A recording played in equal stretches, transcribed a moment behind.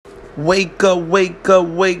Wake up, wake up,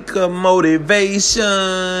 wake up, motivation.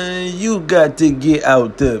 You got to get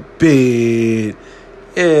out the bed.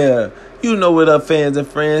 Yeah, you know what up, fans and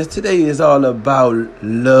friends. Today is all about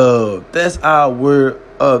love. That's our word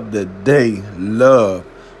of the day, love.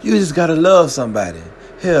 You just got to love somebody.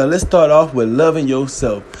 Hell, let's start off with loving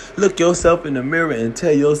yourself. Look yourself in the mirror and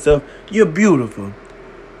tell yourself you're beautiful.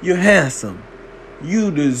 You're handsome.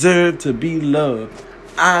 You deserve to be loved.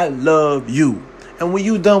 I love you. And when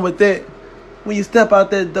you done with that, when you step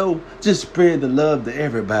out that door, just spread the love to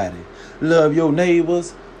everybody. Love your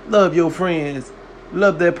neighbors. Love your friends.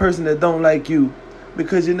 Love that person that don't like you.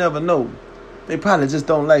 Because you never know. They probably just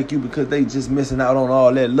don't like you because they just missing out on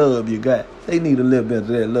all that love you got. They need a little bit of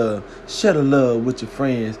that love. Share the love with your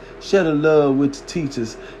friends. Share the love with your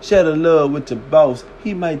teachers. Share the love with your boss.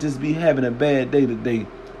 He might just be having a bad day today.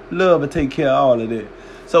 Love will take care of all of that.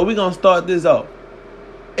 So we're going to start this off.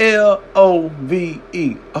 LOVE,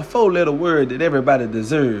 a 4-letter word that everybody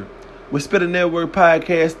deserves. With Spitter Network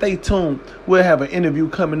Podcast, stay tuned. We'll have an interview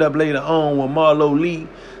coming up later on with Marlo Lee.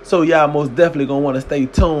 So y'all most definitely going to want to stay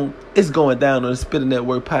tuned. It's going down on the Spitter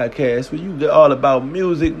Network Podcast where you get all about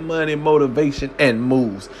music, money, motivation, and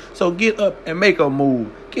moves. So get up and make a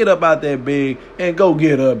move. Get up out that bed and go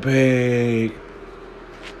get a bag.